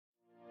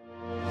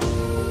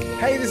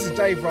Hey, this is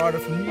Dave Ryder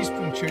from New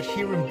Spring Church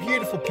here in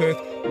beautiful Perth,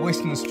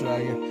 Western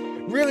Australia.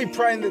 Really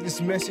praying that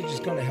this message is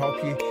going to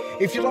help you.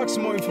 If you'd like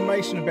some more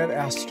information about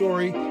our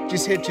story,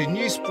 just head to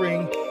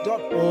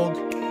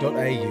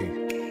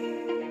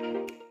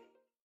newspring.org.au.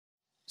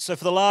 So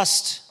for the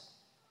last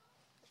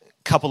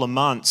couple of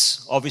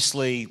months,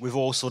 obviously we've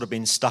all sort of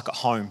been stuck at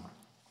home.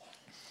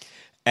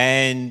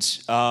 And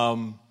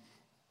I'm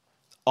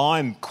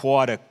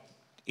quite an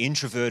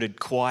introverted,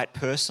 quiet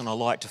person. I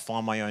like to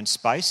find my own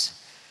space.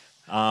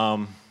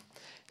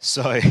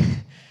 So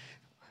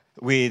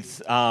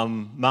with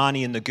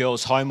Marnie and the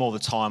girls home all the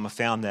time, I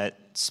found that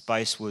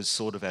space was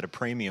sort of at a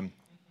premium.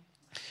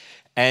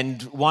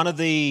 And one of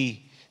the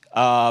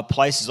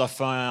places I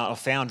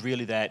found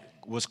really that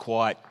was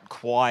quite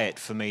quiet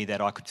for me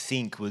that I could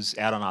think was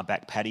out on our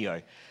back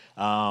patio.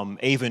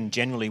 Even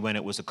generally when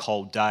it was a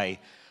cold day,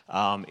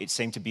 it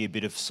seemed to be a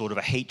bit of sort of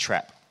a heat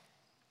trap.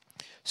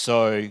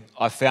 So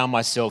I found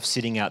myself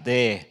sitting out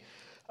there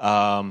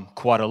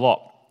quite a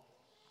lot.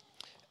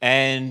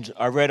 And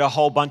I read a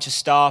whole bunch of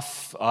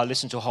stuff. I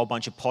listened to a whole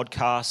bunch of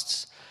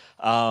podcasts.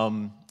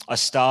 I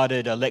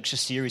started a lecture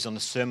series on the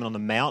Sermon on the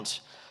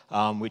Mount,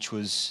 which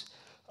was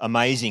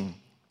amazing.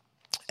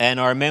 And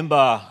I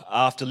remember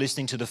after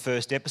listening to the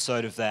first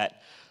episode of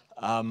that,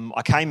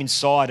 I came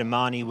inside and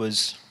Marnie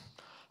was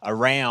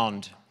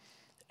around.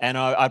 And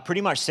I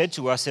pretty much said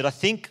to her, I said, I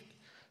think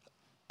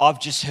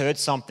I've just heard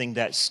something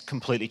that's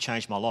completely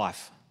changed my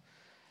life.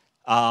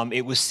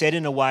 It was said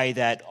in a way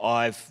that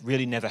I've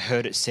really never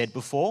heard it said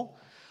before.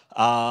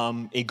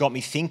 It got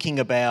me thinking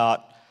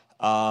about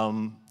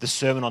the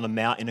Sermon on the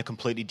Mount in a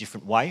completely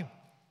different way,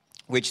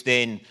 which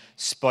then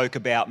spoke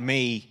about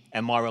me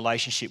and my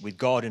relationship with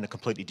God in a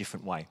completely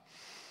different way.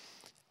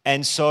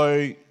 And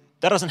so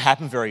that doesn't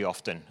happen very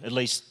often, at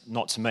least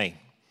not to me.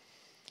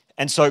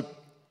 And so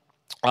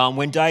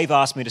when Dave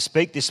asked me to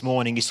speak this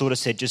morning, he sort of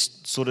said,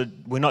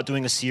 we're not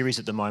doing a series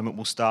at the moment,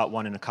 we'll start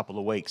one in a couple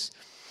of weeks.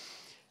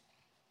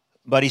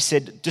 But he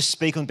said, just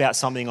speak about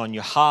something on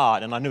your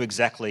heart, and I knew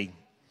exactly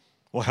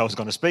what I was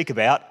going to speak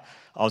about.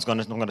 I'm going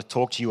to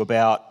talk to you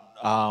about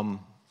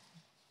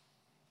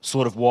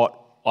sort of what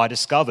I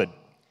discovered.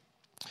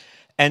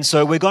 And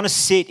so we're going to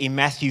sit in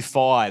Matthew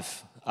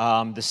 5,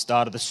 the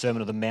start of the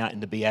Sermon on the Mount in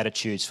the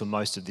Beatitudes for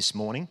most of this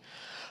morning.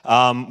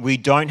 We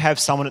don't have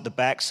someone at the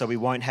back, so we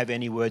won't have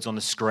any words on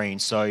the screen.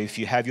 So if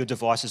you have your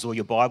devices or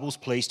your Bibles,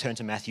 please turn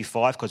to Matthew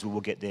 5 because we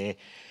will get there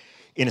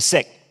in a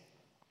sec.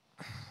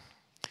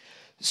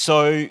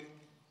 So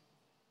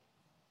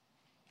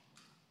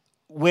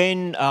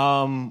when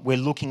we're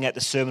looking at the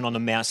Sermon on the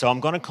Mount, so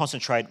I'm going to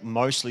concentrate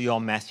mostly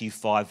on Matthew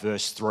 5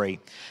 verse 3.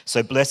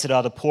 So blessed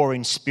are the poor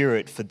in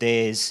spirit, for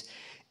theirs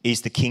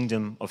is the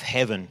kingdom of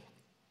heaven.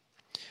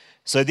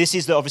 So this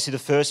is obviously the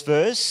first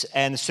verse,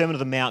 and the Sermon on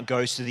the Mount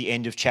goes to the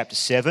end of chapter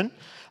 7.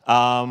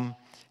 And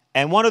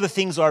one of the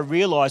things I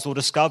realised or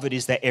discovered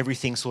is that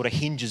everything sort of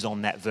hinges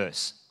on that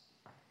verse.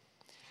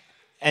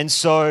 And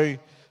so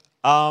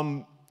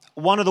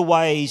one of the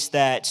ways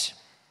that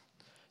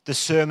the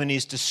sermon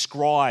is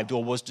described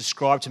or was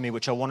described to me,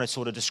 which I want to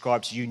sort of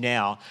describe to you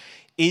now,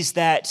 is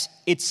that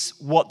it's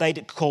what they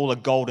call a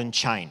golden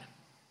chain.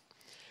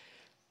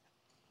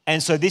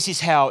 And so this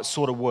is how it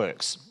sort of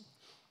works.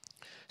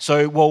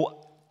 So,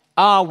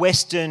 our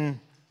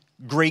Western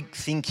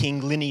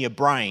Greek-thinking linear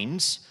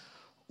brains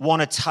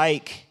want to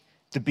take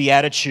the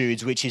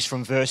Beatitudes, which is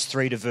from verse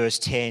 3 to verse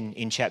 10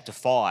 in chapter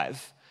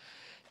 5,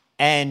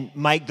 and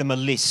make them a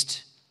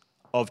list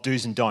of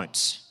do's and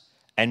don'ts,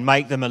 and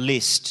make them a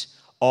list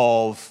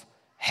of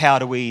how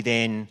do we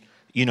then,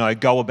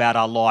 go about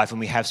our life, and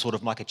we have sort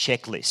of like a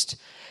checklist.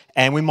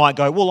 And we might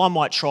go, I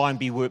might try and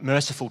be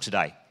merciful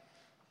today.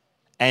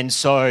 And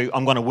so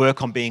I'm going to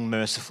work on being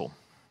merciful.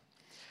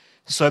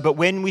 But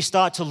when we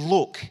start to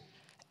look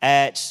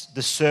at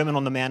the Sermon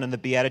on the Mount and the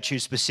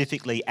Beatitudes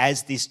specifically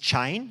as this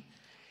chain,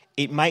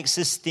 it makes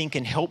us think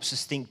and helps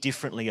us think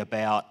differently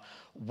about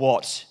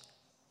what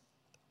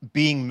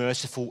being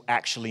merciful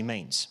actually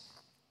means.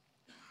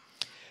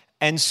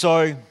 And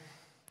so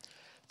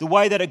the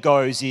way that it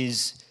goes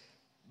is,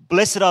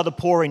 blessed are the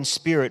poor in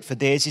spirit, for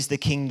theirs is the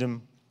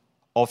kingdom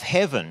of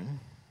heaven.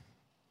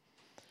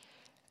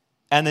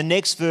 And the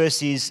next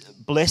verse is,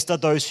 blessed are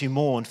those who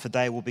mourn, for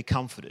they will be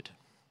comforted.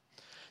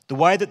 The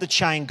way that the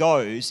chain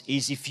goes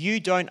is, if you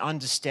don't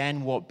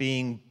understand what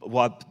being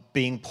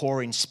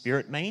poor in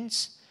spirit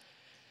means,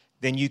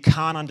 then you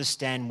can't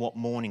understand what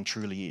mourning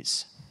truly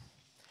is.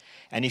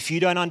 And if you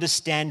don't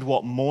understand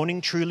what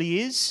mourning truly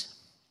is,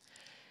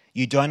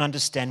 you don't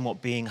understand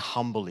what being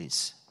humble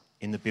is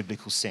in the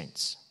biblical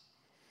sense.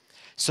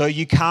 So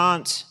you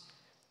can't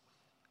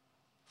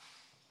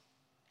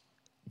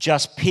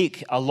just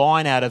pick a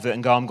line out of it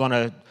and go, I'm going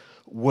to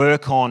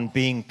work on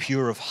being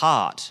pure of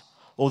heart,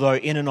 although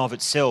in and of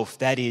itself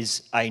that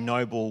is a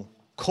noble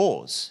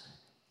cause.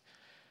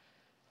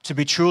 To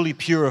be truly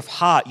pure of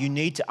heart, you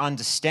need to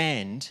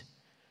understand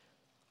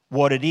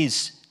what it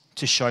is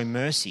to show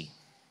mercy.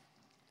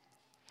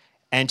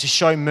 And to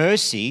show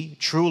mercy,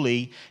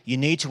 truly, you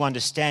need to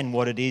understand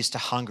what it is to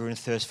hunger and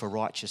thirst for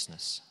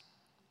righteousness.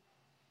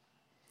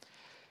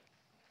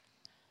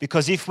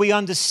 Because if we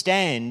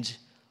understand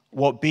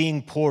what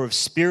being poor of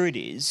spirit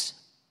is,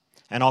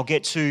 and I'll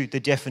get to the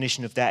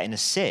definition of that in a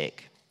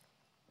sec,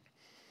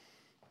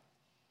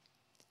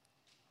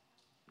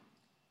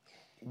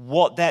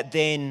 what that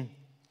then,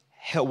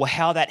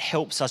 how that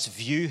helps us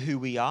view who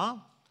we are,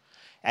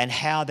 and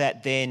how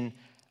that then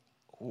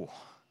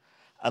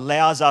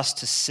allows us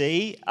to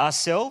see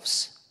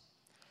ourselves,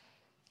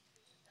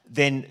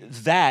 then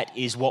that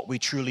is what we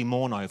truly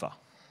mourn over.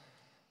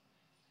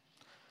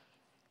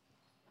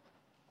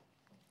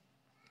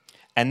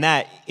 And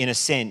that, in a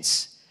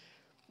sense,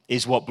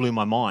 is what blew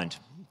my mind.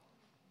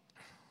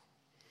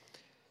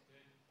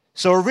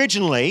 So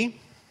originally,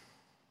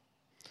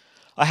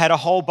 I had a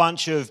whole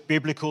bunch of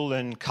biblical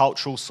and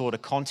cultural sort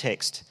of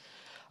context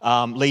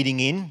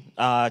leading in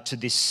to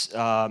this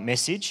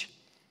message.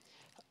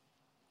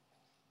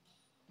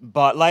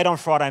 But late on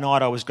Friday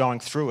night, I was going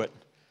through it.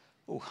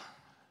 Ooh,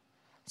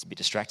 it's a bit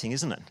distracting,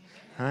 isn't it?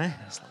 Huh?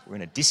 It's like we're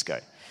in a disco.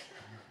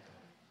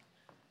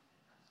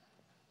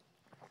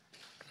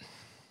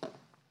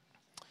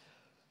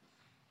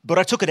 But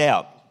I took it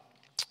out,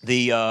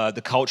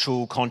 the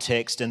cultural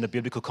context and the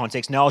biblical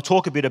context. Now, I'll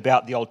talk a bit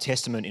about the Old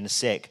Testament in a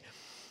sec.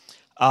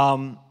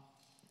 And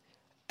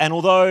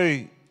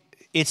although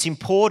it's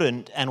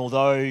important and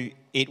although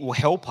it will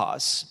help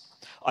us,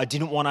 I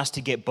didn't want us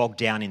to get bogged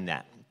down in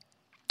that.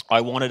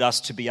 I wanted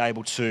us to be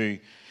able to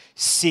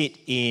sit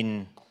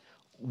in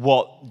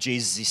what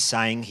Jesus is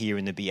saying here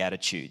in the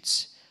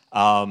Beatitudes.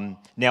 Now,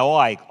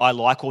 I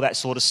like all that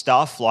sort of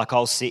stuff. Like,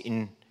 I'll sit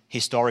in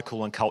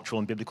historical and cultural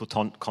and biblical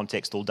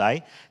context all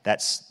day.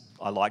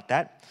 I like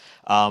that.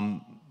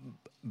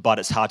 But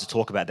it's hard to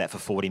talk about that for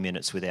 40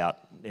 minutes without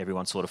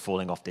everyone sort of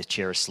falling off their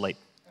chair asleep,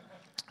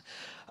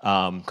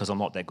 because I'm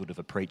not that good of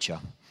a preacher.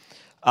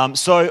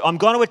 So I'm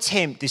going to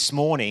attempt this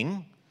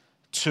morning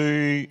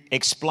to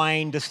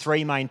explain the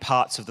three main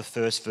parts of the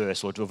first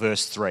verse, or to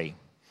verse 3,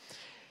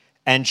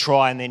 and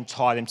try and then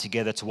tie them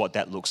together to what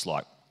that looks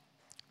like.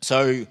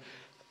 So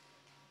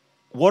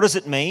what does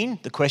it mean?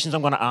 The questions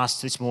I'm going to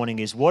ask this morning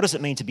is, what does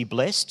it mean to be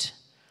blessed?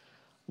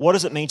 What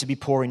does it mean to be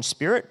poor in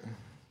spirit?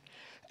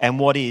 And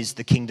what is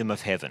the kingdom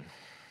of heaven?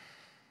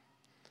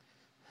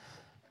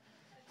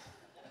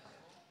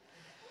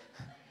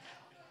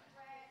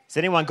 Has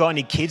anyone got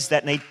any kids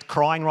that need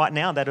crying right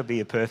now? That would be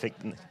a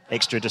perfect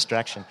extra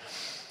distraction.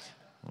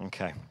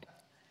 Okay.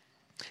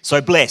 So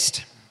have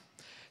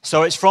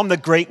So it's from the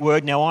Greek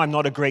word. Now, I'm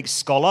not a Greek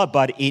scholar,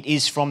 but it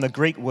is from the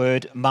Greek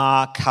word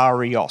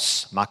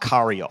makarios.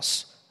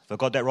 Makarios. Have I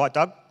got that right,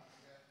 Doug?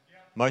 Yeah.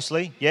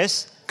 Mostly?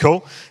 Yes?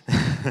 Cool.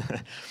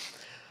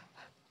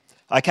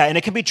 Okay, and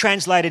it can be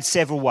translated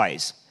several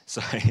ways.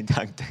 Sorry,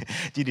 Doug,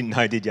 you didn't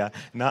know, did you?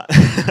 No.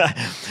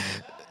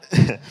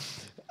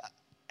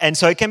 And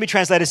so it can be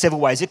translated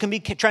several ways. It can be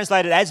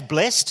translated as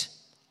blessed,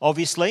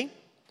 obviously.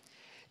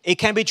 It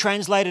can be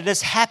translated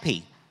as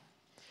happy.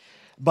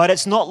 But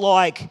it's not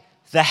like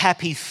the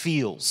happy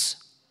feels.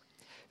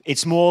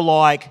 It's more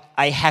like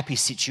a happy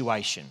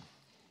situation.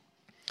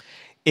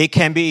 It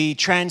can be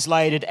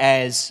translated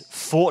as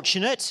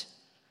fortunate,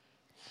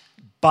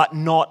 but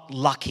not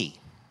lucky.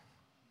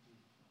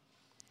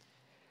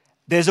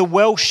 There's a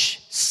Welsh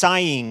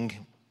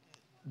saying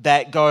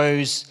that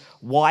goes,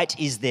 "White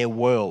is their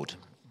world."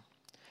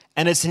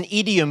 And it's an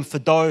idiom for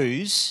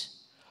those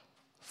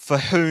for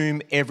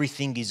whom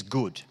everything is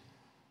good.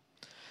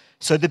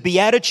 So the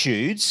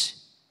Beatitudes,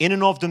 in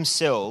and of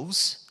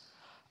themselves,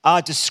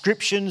 are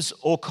descriptions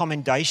or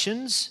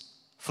commendations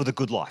for the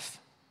good life.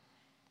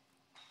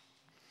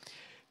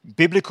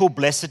 Biblical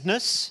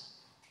blessedness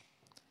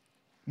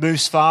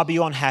moves far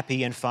beyond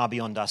happy and far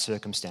beyond our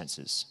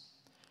circumstances.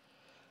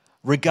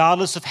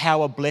 Regardless of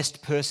how a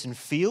blessed person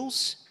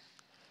feels,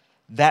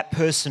 that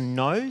person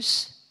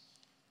knows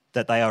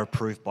that they are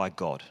approved by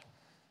God.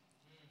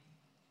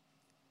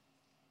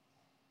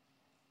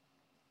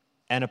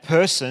 And a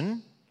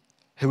person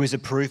who is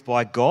approved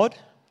by God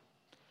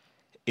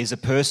is a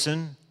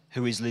person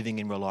who is living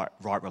in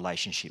right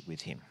relationship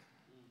with Him.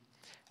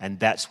 And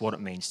that's what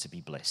it means to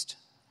be blessed.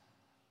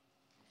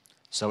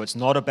 So it's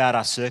not about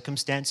our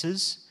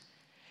circumstances.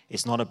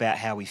 It's not about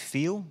how we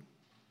feel.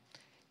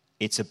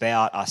 It's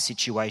about our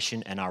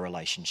situation and our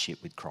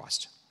relationship with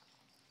Christ.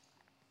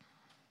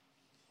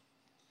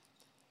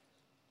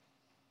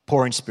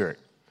 Poor in spirit.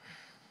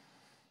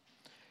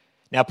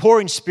 Now,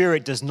 poor in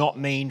spirit does not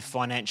mean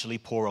financially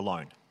poor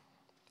alone.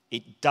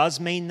 It does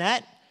mean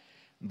that,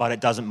 but it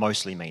doesn't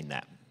mostly mean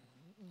that.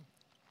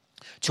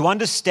 To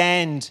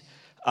understand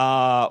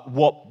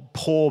what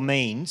poor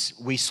means,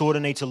 we sort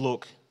of need to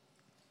look,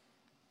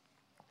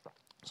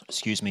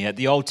 at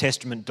the Old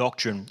Testament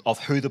doctrine of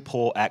who the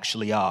poor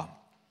actually are.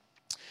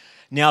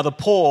 Now, the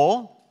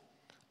poor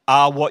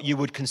are what you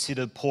would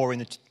consider poor in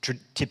the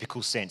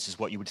typical sense, is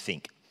what you would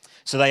think.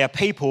 So they are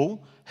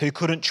people who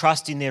couldn't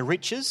trust in their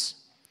riches,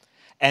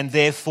 and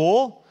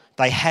therefore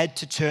they had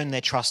to turn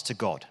their trust to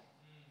God.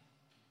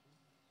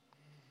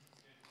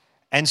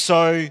 And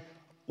so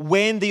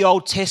when the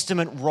Old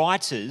Testament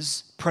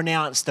writers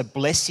pronounce the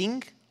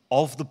blessing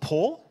of the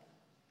poor,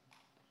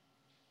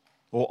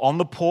 or on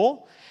the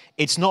poor,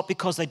 it's not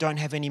because they don't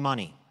have any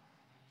money.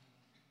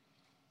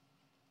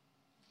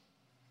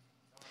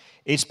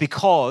 It's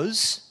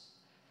because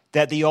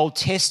that the Old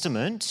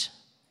Testament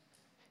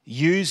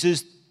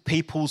uses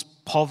people's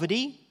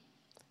poverty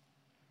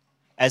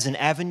as an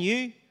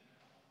avenue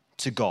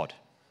to God.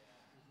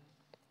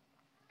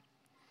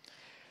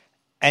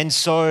 And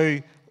so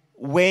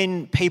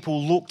when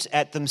people looked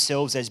at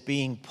themselves as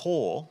being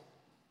poor,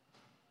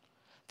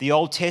 the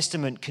Old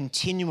Testament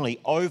continually,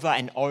 over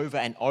and over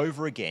and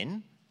over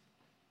again,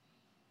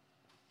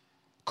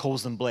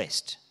 calls them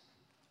blessed.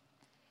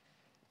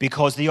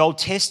 Because the Old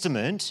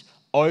Testament,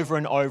 over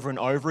and over and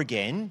over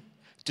again,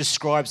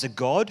 describes a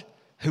God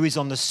who is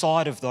on the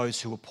side of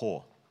those who are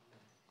poor,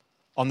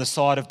 on the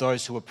side of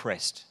those who are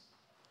oppressed,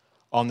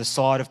 on the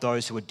side of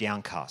those who are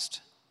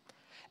downcast.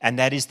 And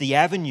that is the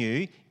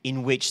avenue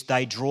in which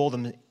they draw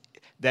them,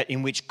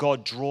 in which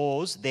God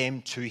draws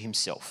them to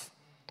himself.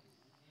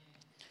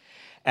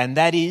 And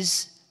that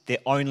is their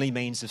only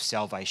means of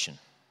salvation.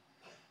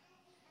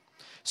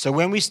 So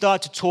when we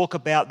start to talk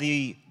about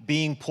the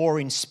being poor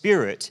in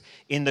spirit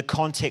in the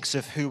context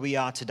of who we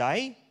are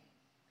today,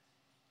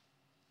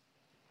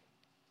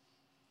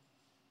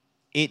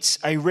 it's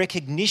a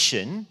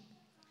recognition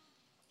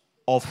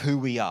of who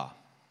we are.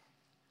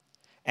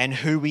 And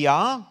who we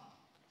are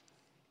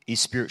is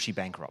spiritually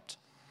bankrupt.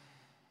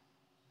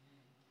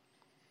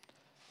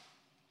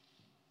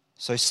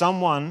 So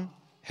someone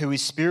who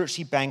is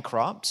spiritually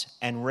bankrupt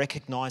and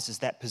recognizes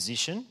that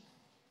position,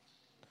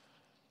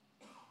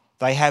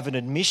 they have an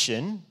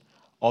admission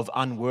of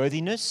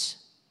unworthiness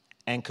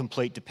and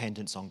complete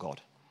dependence on God.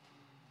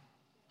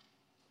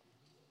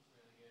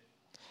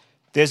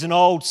 There's an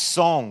old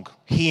song,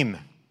 hymn.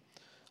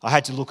 I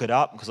had to look it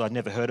up because I'd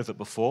never heard of it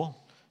before.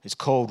 It's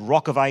called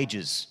Rock of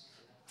Ages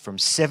from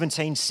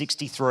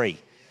 1763.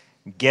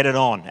 Get it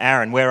on.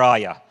 Aaron, where are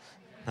you?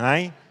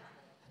 Hey?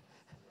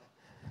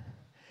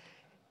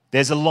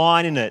 There's a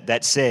line in it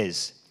that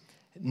says,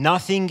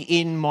 "Nothing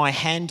in my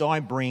hand I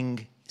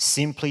bring,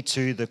 simply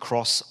to the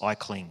cross I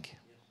cling."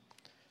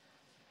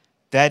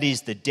 That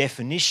is the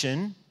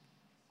definition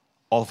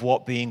of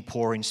what being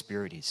poor in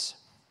spirit is.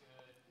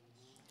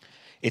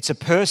 It's a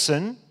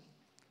person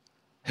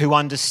who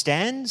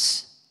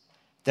understands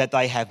that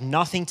they have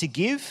nothing to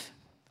give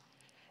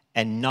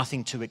and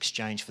nothing to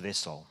exchange for their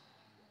soul.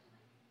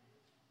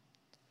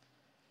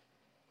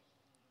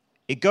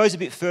 It goes a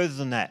bit further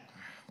than that.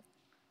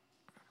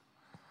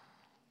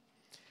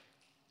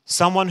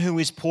 Someone who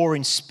is poor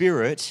in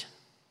spirit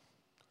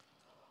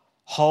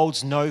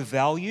holds no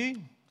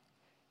value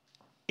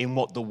in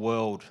what the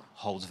world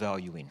holds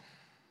value in.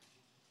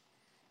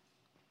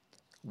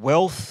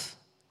 Wealth,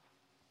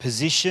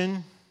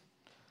 position,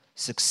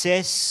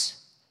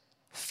 success,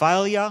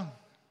 failure.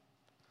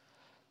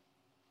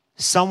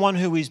 Someone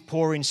who is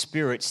poor in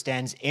spirit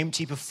stands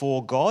empty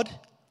before God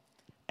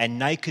and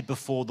naked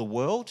before the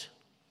world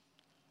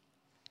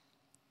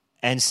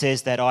and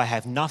says that I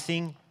have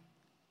nothing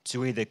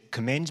to either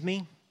commend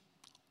me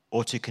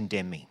or to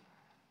condemn me.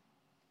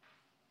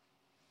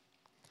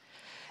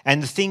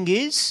 And the thing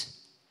is,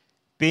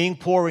 being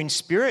poor in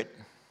spirit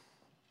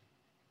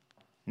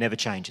never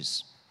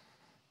changes.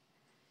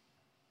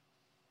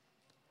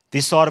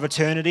 This side of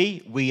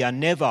eternity, we are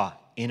never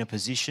in a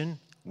position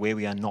where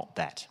we are not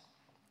that.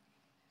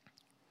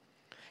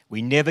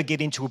 We never get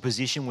into a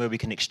position where we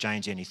can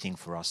exchange anything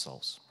for our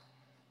souls.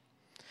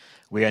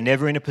 We are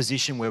never in a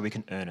position where we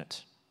can earn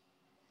it.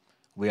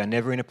 We are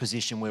never in a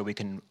position where we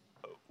can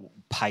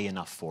pay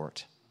enough for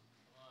it.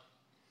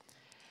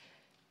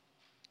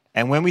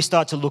 And when we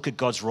start to look at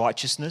God's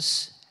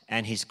righteousness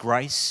and his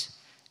grace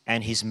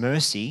and his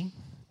mercy,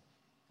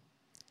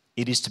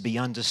 it is to be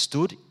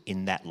understood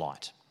in that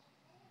light.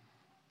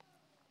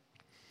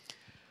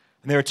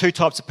 And there are two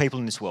types of people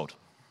in this world.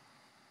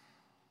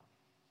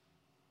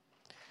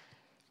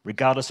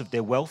 Regardless of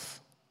their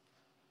wealth,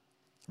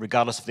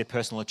 regardless of their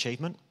personal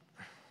achievement,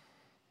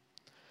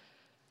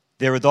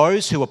 there are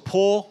those who are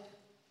poor,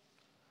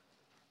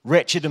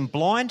 wretched and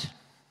blind,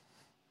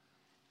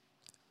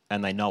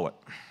 and they know it.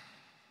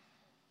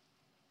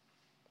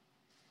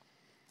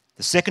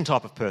 The second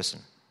type of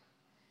person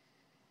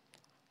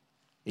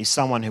is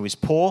someone who is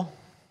poor,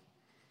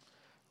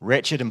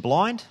 wretched and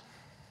blind,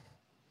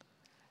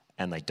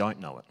 and they don't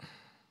know it.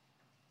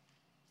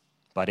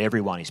 But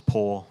everyone is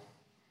poor,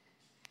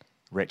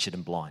 wretched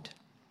and blind.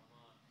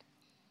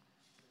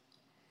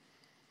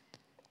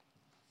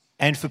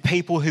 And for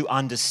people who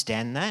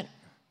understand that,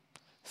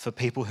 for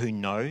people who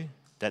know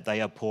that they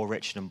are poor,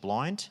 wretched and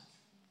blind,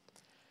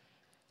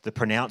 the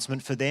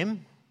pronouncement for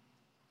them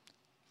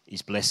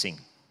is blessing.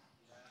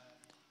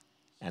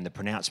 And the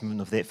pronouncement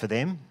of that for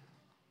them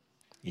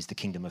is the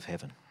kingdom of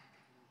heaven.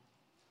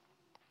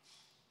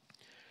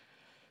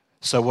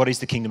 So what is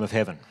the kingdom of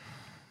heaven?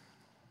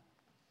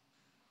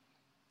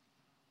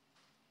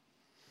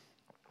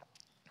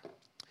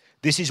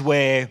 This is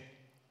where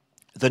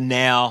the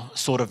now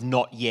sort of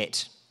not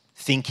yet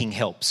thinking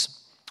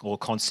helps, or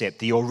concept,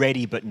 the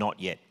already but not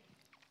yet.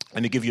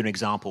 Let me give you an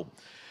example.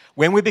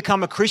 When we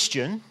become a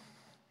Christian,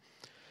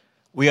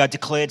 we are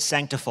declared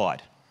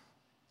sanctified.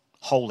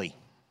 holy.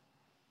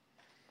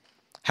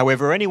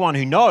 However, anyone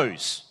who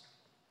knows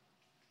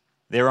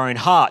their own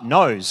heart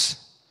knows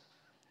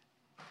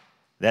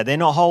that they're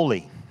not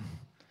holy.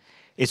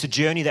 It's a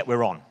journey that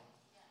we're on.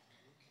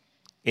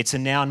 It's a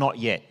now, not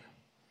yet.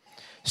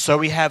 So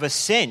we have a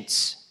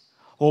sense,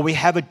 or we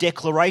have a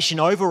declaration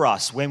over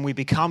us when we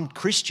become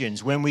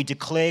Christians, when we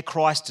declare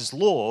Christ as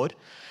Lord,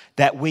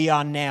 that we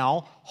are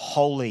now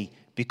holy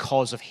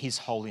because of His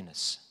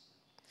holiness.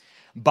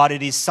 But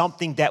it is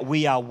something that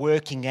we are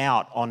working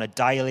out on a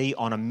daily,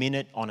 on a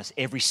minute, on a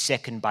every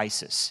second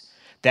basis,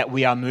 that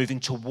we are moving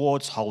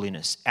towards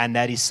holiness. And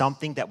that is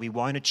something that we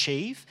won't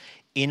achieve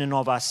in and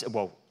of us.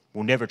 Well,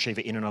 we'll never achieve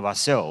it in and of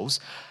ourselves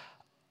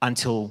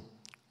until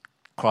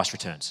Christ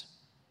returns.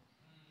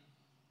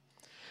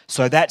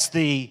 So that's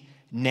the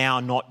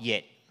now, not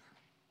yet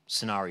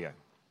scenario.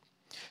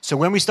 So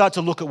when we start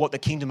to look at what the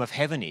kingdom of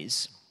heaven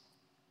is,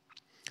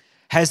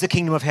 has the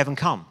kingdom of heaven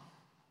come?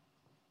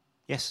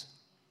 Yes.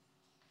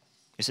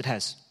 Yes, it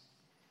has.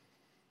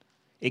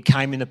 It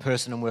came in the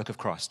person and work of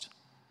Christ.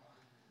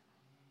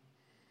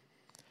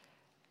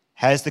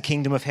 Has the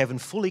kingdom of heaven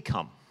fully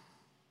come?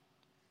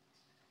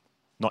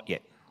 Not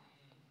yet.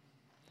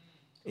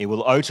 It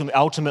will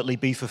ultimately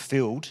be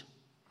fulfilled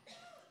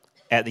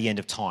at the end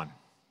of time.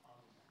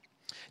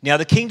 Now,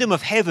 the kingdom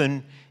of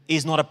heaven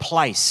is not a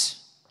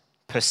place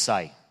per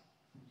se.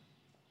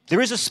 There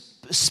is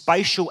a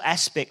spatial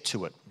aspect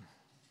to it.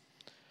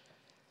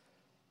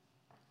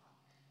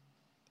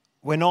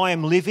 When I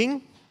am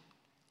living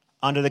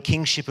under the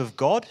kingship of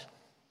God,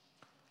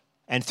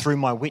 and through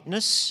my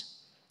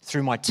witness,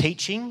 through my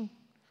teaching,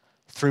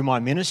 through my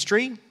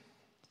ministry,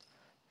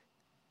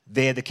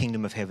 there the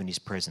kingdom of heaven is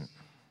present.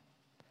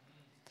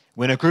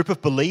 When a group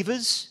of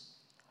believers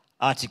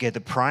are together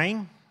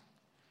praying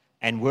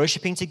and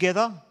worshipping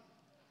together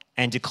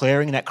and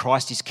declaring that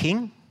Christ is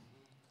King,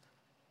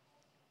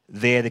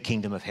 there the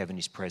kingdom of heaven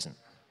is present.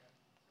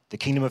 The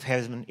kingdom of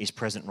heaven is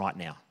present right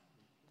now.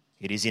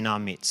 It is in our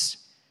midst.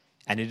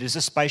 And it is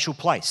a spatial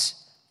place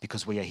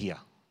because we are here.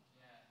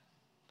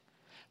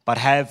 But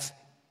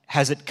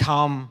has it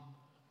come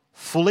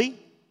fully?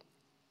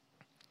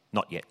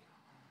 Not yet.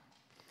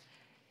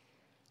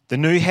 The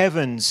new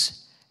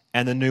heavens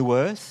and the new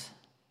earth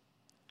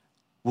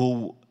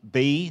will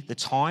be the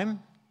time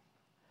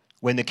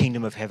when the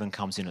kingdom of heaven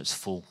comes in its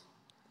full.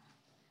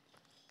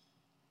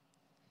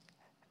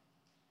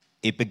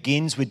 It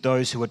begins with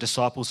those who are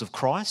disciples of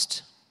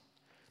Christ.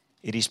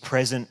 It is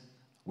present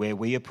where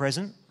we are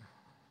present.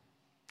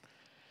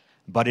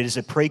 But it is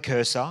a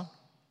precursor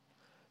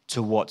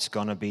to what's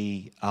going to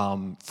be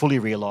fully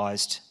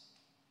realized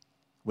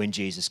when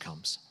Jesus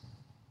comes.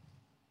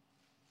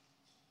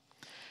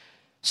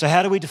 So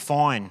how do we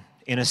define,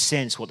 in a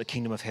sense, what the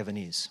kingdom of heaven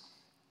is?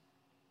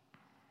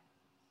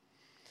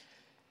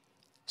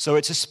 So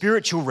it's a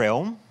spiritual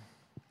realm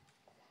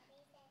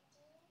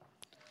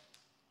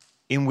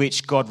in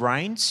which God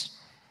reigns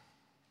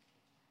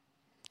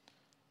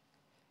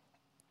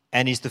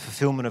and is the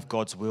fulfillment of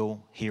God's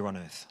will here on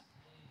earth.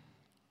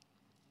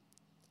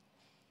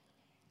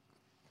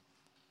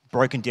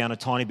 Broken down a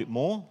tiny bit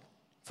more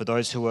for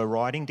those who are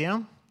writing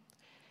down,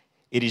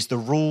 it is the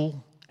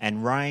rule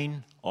and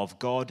reign of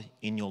God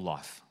in your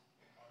life.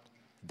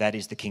 That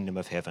is the kingdom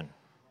of heaven.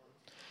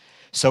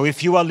 So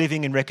if you are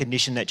living in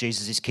recognition that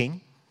Jesus is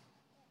King,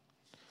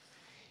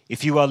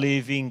 if you are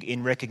living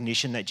in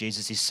recognition that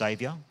Jesus is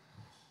Saviour,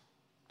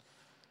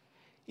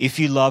 if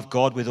you love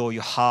God with all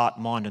your heart,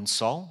 mind and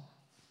soul,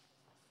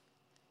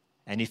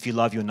 and if you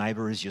love your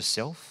neighbour as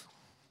yourself,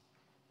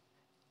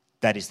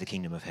 that is the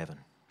kingdom of heaven.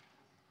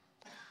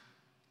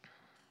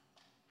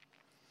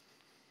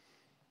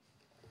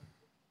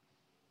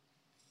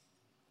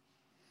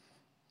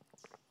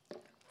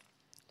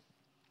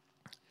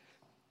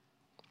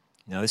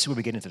 Now, this is where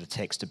we get into the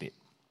text a bit.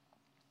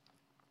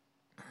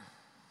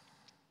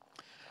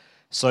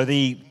 So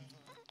the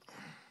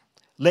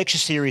lecture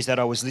series that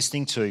I was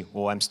listening to,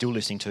 or I'm still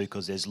listening to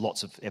because there's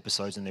lots of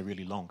episodes and they're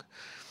really long,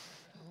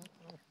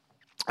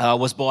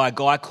 was by a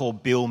guy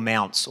called Bill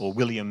Mounce, or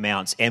William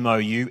Mounce,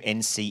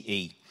 Mounce.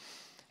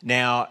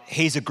 Now,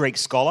 he's a Greek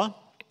scholar.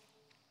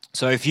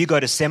 So if you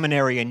go to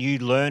seminary and you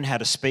learn how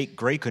to speak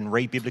Greek and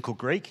read biblical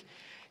Greek,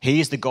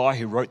 he is the guy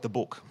who wrote the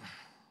book.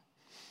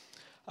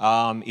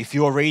 If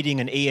you're reading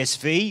an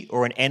ESV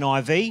or an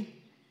NIV,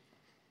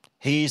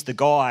 he is the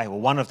guy or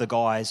one of the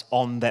guys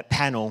on that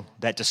panel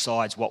that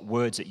decides what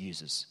words it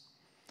uses.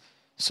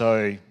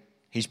 So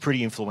he's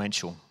pretty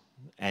influential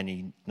and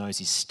he knows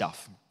his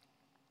stuff.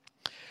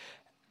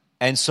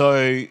 And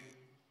so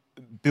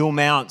Bill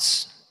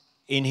Mounce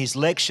in his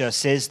lecture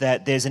says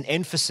that there's an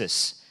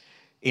emphasis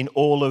in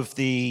all of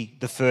the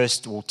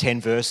first 10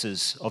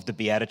 verses of the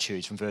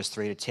Beatitudes from verse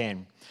 3 to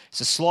 10.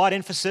 It's a slight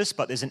emphasis,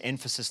 but there's an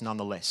emphasis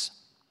nonetheless.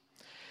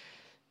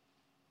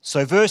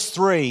 So verse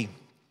 3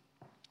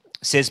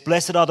 says,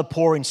 "Blessed are the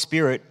poor in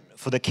spirit,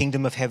 for the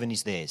kingdom of heaven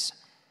is theirs."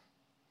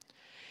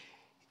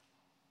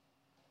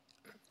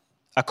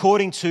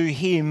 According to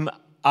him,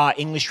 our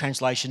English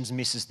translations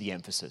misses the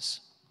emphasis.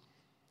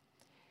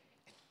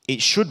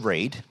 It should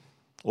read,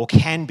 or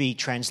can be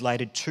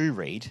translated to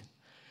read,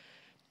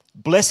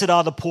 "Blessed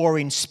are the poor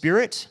in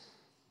spirit,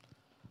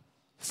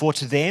 for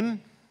to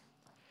them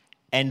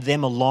and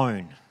them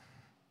alone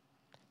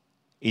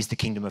is the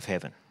kingdom of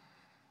heaven."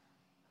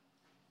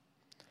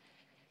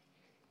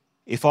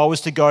 If I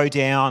was to go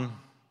down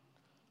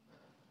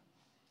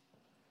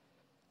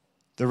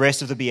the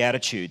rest of the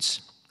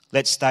Beatitudes,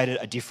 let's state it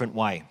a different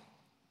way.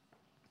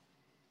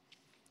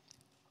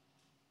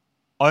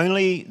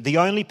 The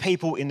only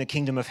people in the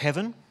kingdom of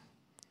heaven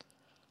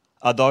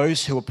are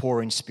those who are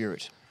poor in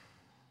spirit.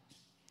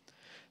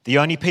 The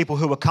only people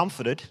who are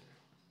comforted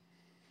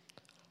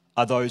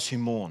are those who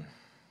mourn.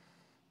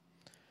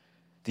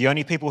 The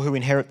only people who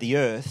inherit the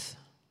earth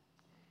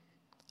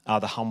are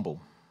the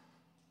humble.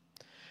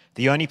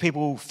 The only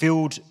people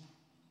filled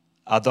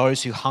are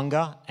those who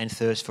hunger and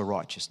thirst for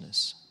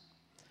righteousness.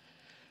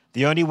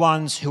 The only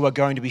ones who are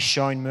going to be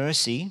shown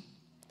mercy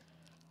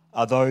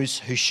are those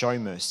who show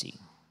mercy.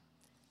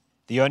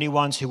 The only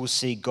ones who will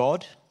see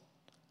God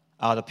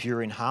are the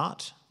pure in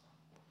heart.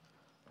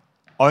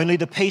 Only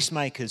the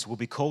peacemakers will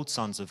be called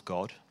sons of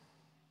God.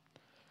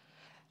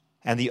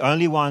 And the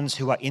only ones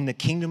who are in the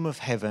kingdom of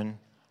heaven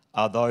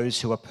are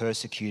those who are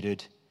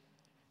persecuted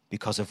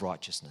because of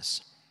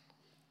righteousness.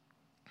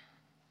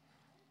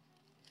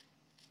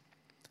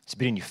 It's a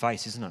bit in your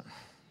face, isn't it?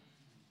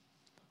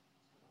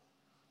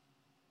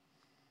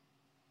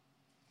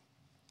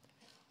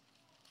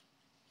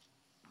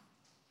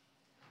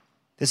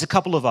 There's a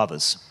couple of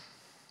others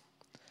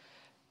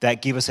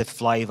that give us a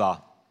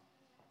flavour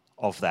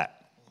of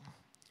that.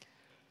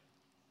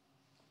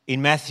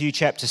 In Matthew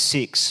chapter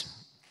 6,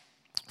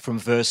 from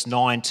verse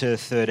 9 to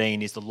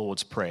 13 is the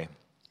Lord's Prayer.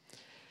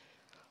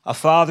 "Our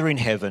Father in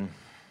heaven,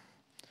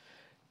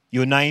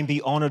 your name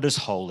be honoured as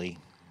holy.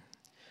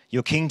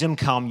 Your kingdom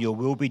come, your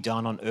will be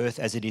done on earth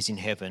as it is in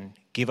heaven.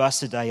 Give us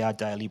today our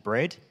daily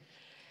bread,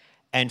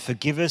 and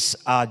forgive us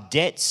our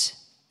debts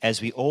as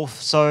we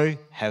also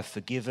have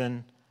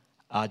forgiven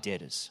our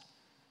debtors."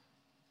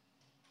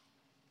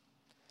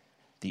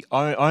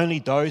 Only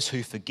those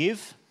who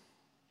forgive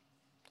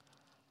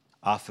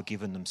are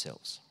forgiven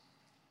themselves.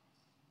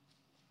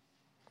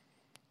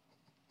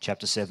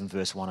 Chapter 7,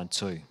 verse 1 and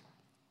 2.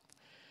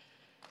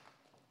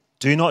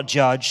 "Do not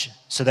judge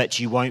so that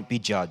you won't be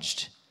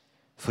judged,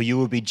 for you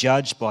will be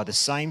judged by the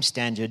same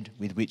standard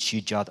with which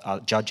you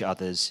judge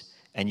others,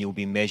 and you will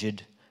be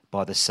measured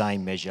by the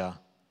same measure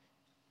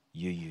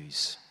you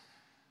use."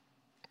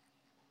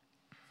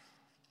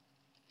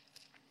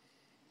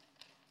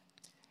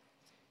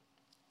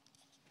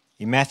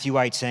 In Matthew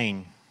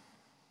 18,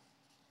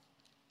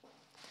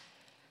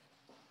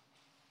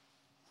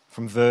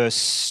 from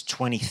verse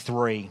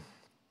 23,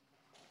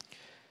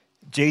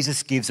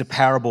 Jesus gives a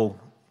parable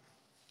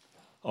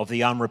of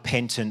the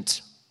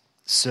unrepentant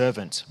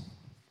servant.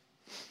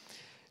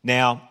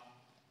 Now,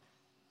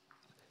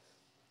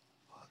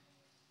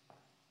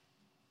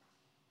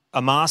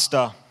 a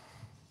master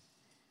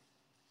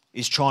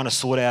is trying to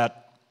sort out,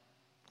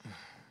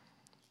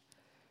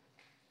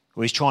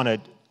 or he's trying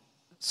to,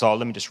 so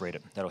let me just read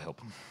it, that'll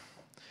help.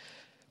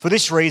 "For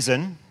this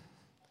reason,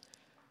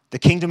 the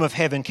kingdom of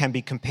heaven can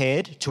be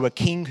compared to a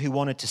king who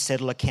wanted to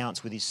settle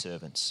accounts with his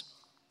servants."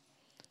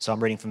 So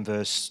I'm reading from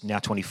verse now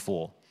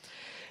 24.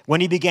 "When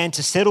he began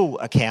to settle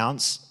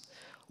accounts,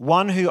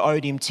 one who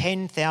owed him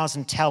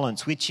 10,000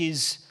 talents, which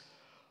is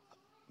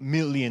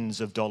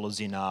millions of dollars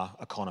in our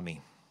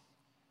economy,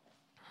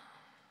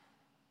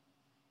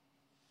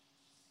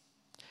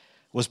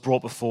 was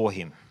brought before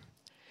him.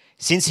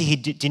 Since he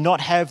did not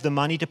have the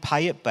money to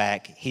pay it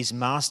back, his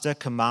master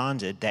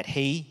commanded that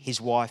he, his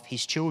wife,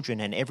 his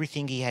children, and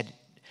everything he had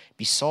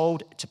be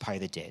sold to pay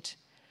the debt.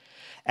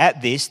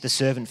 At this, the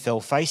servant fell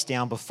face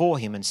down before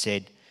him and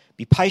said,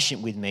 'Be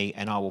patient with me,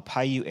 and I will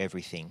pay you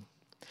everything.'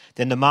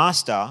 Then the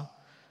master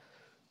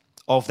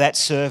of that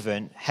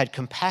servant had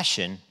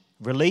compassion,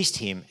 released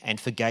him, and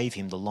forgave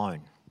him the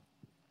loan.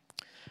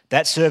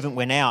 That servant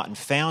went out and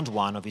found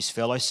one of his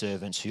fellow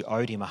servants who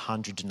owed him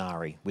 100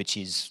 denarii, which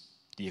is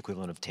the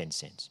equivalent of 10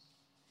 cents.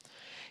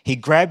 He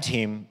grabbed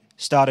him,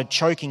 started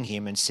choking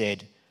him, and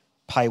said,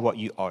 'Pay what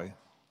you owe.'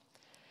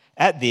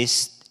 At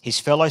this, his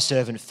fellow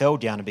servant fell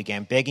down and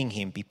began begging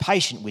him, 'Be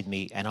patient with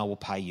me, and I will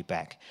pay you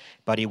back.'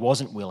 But he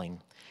wasn't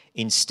willing.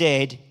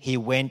 Instead, he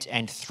went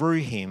and threw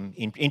him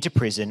into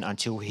prison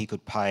until he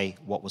could pay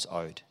what was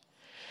owed.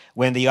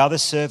 When the other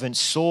servants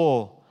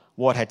saw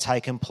what had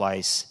taken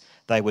place,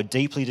 they were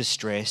deeply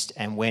distressed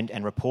and went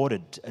and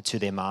reported to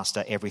their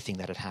master everything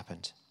that had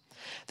happened.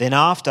 Then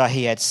after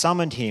he had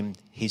summoned him,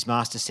 his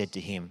master said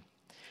to him,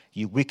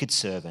 'You wicked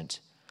servant,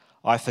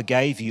 I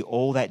forgave you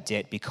all that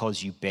debt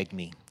because you begged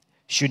me.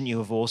 Shouldn't you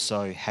have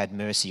also had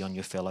mercy on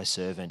your fellow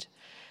servant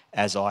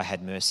as I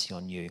had mercy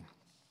on you?'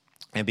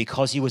 And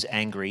because he was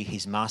angry,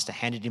 his master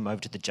handed him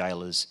over to the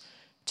jailers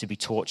to be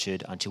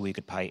tortured until he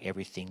could pay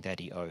everything that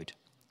he owed."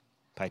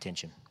 Pay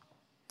attention.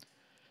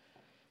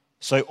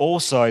 "So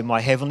also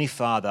my heavenly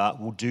Father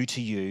will do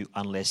to you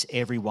unless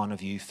every one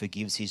of you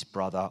forgives his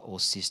brother or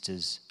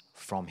sisters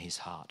from his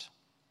heart."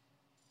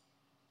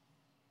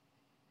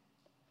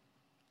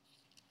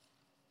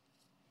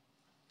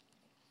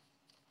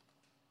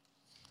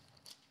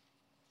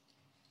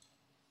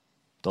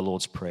 the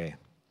Lord's Prayer.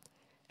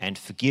 And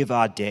forgive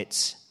our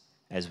debts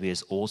as we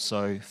have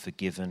also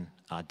forgiven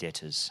our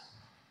debtors.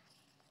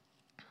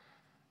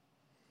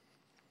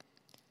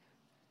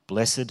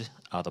 Blessed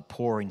are the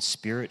poor in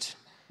spirit,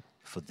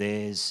 for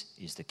theirs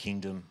is the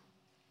kingdom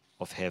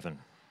of heaven.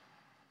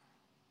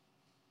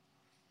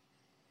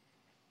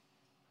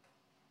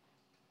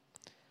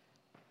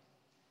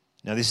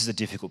 Now, this is a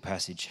difficult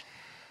passage,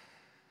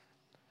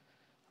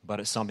 but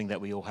it's something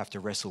that we all have to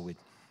wrestle with.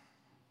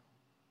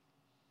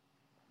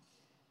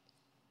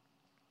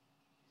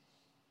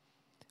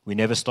 We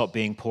never stop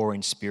being poor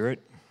in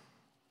spirit.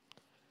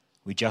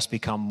 We just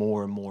become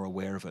more and more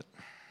aware of it.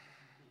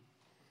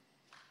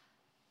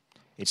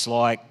 It's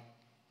like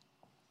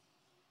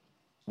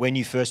when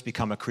you first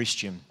become a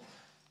Christian,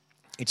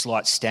 it's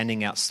like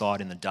standing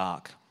outside in the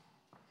dark.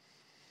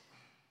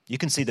 You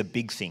can see the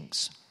big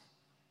things,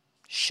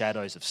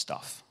 shadows of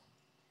stuff.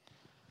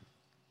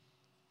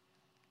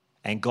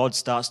 And God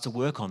starts to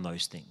work on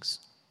those things.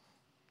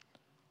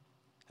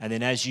 And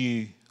then as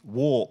you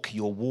walk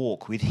your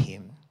walk with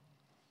Him,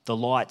 the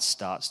light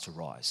starts to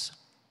rise.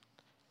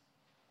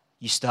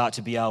 You start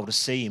to be able to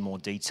see in more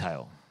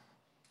detail.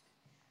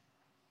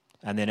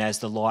 And then as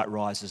the light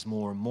rises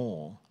more and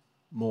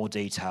more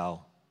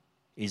detail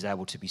is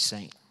able to be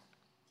seen.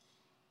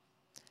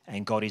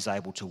 And God is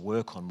able to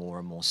work on more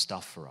and more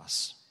stuff for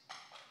us.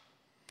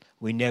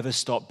 We never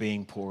stop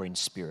being poor in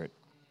spirit.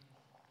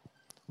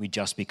 We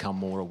just become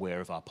more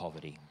aware of our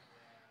poverty.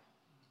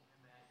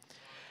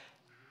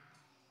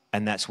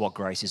 And that's what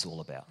grace is all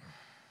about.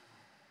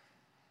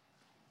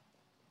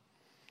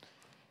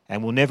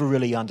 And we'll never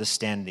really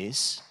understand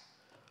this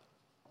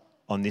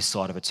on this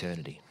side of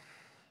eternity.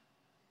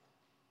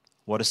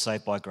 What does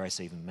saved by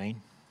grace even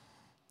mean?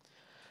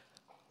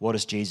 What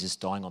does Jesus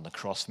dying on the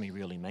cross for me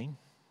really mean?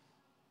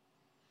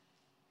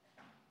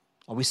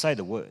 Oh, we say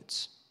the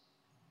words,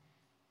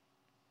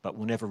 but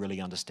we'll never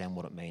really understand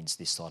what it means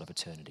this side of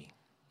eternity.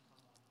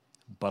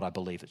 But I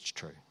believe it's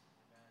true.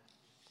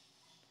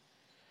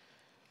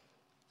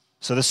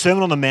 So the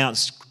Sermon on the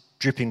Mount's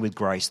dripping with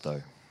grace,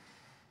 though.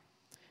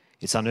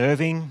 It's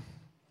unnerving,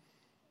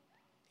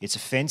 it's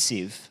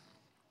offensive,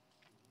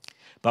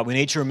 but we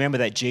need to remember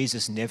that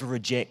Jesus never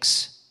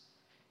rejects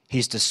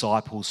his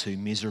disciples who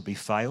miserably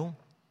fail,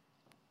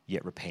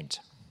 yet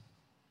repent.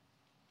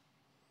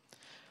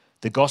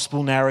 The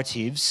gospel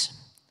narratives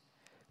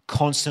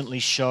constantly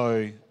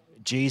show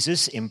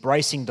Jesus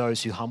embracing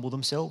those who humble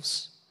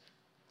themselves,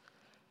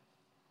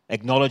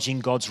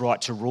 acknowledging God's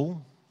right to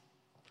rule,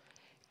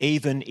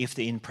 even if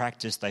in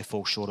practice they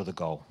fall short of the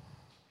goal.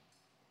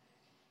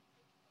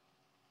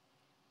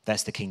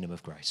 That's the kingdom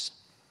of grace.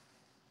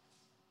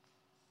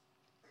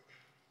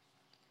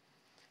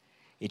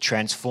 It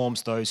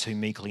transforms those who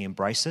meekly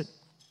embrace it,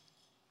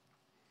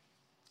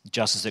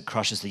 just as it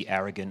crushes the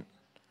arrogant,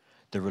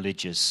 the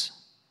religious,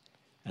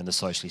 and the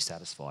socially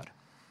satisfied.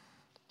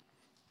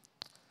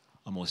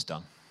 I'm almost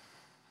done.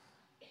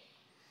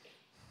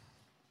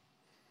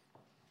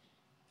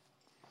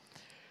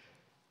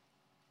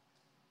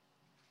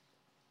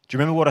 Do you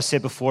remember what I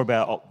said before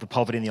about the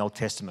poverty in the Old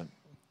Testament?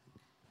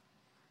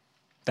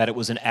 That it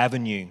was an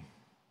avenue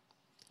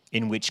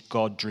in which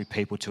God drew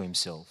people to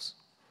himself.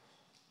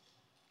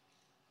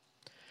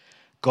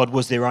 God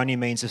was their only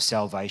means of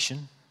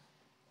salvation,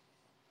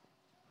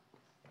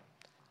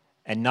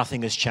 and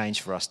nothing has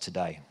changed for us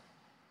today.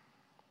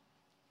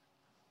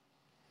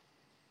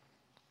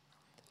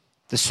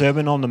 The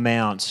Sermon on the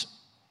Mount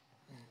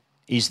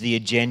is the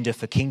agenda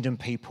for kingdom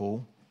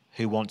people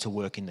who want to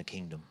work in the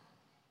kingdom.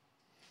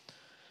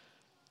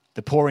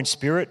 The poor in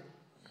spirit,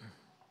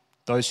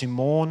 those who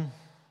mourn,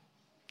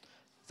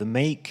 the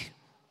meek,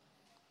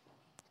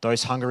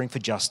 those hungering for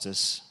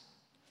justice,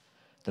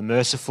 the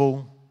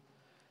merciful,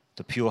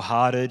 the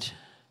pure-hearted,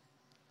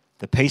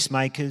 the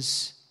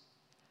peacemakers,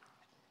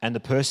 and the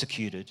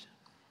persecuted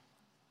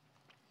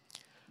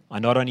are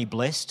not only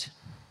blessed,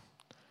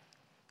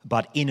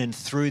 but in and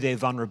through their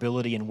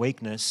vulnerability and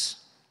weakness,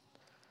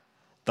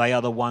 they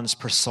are the ones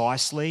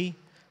precisely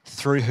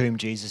through whom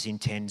Jesus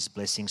intends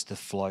blessings to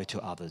flow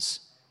to others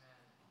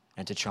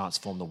and to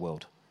transform the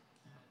world.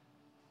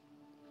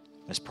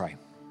 Let's pray.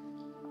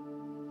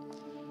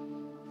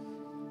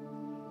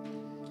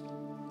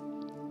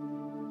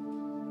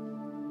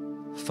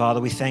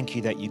 Father, we thank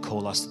you that you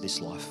call us to this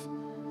life.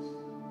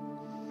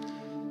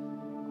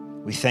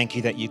 We thank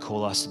you that you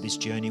call us to this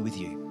journey with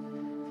you.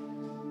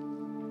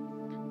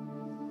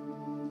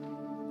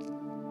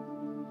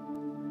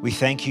 We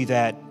thank you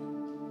that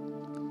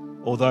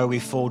although we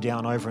fall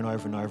down over and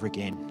over and over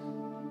again,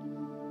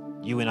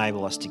 you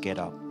enable us to get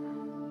up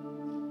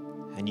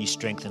and you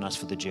strengthen us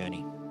for the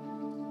journey.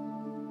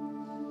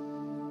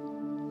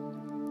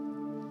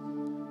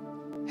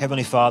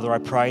 Heavenly Father, I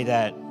pray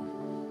that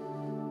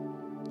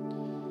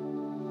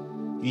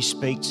you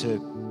speak to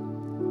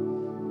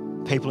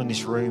people in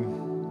this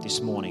room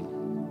this morning,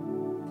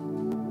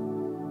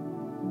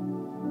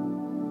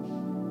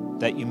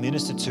 that you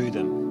minister to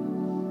them,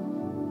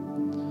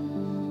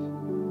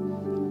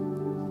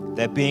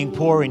 that being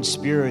poor in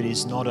spirit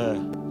is not a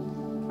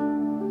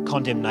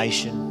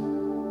condemnation,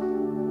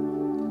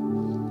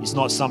 is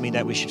not something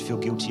that we should feel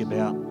guilty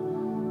about.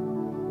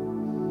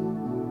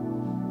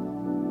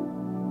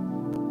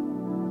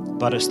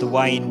 But it's the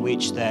way in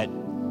which that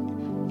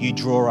you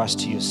draw us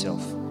to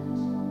yourself.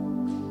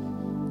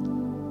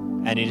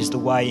 And it is the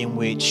way in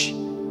which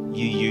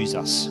you use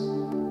us.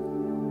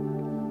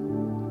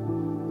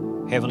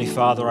 Heavenly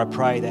Father, I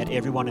pray that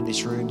everyone in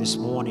this room this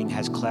morning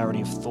has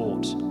clarity of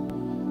thought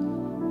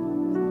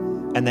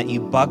and that you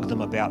bug them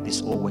about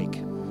this all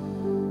week.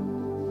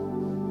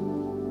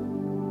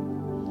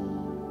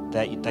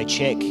 That they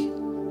check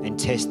and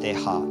test their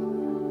heart.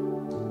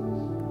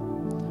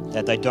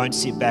 That they don't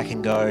sit back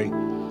and go,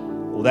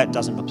 well, that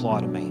doesn't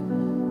apply to me.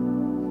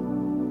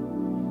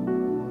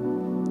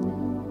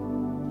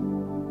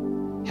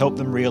 Help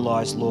them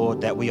realize,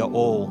 Lord, that we are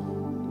all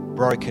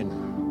broken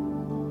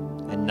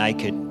and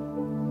naked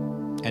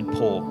and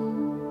poor.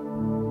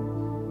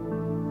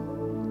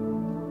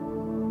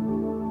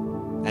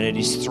 And it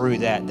is through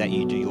that that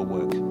you do your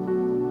work.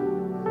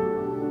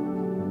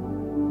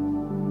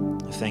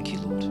 Thank you,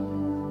 Lord.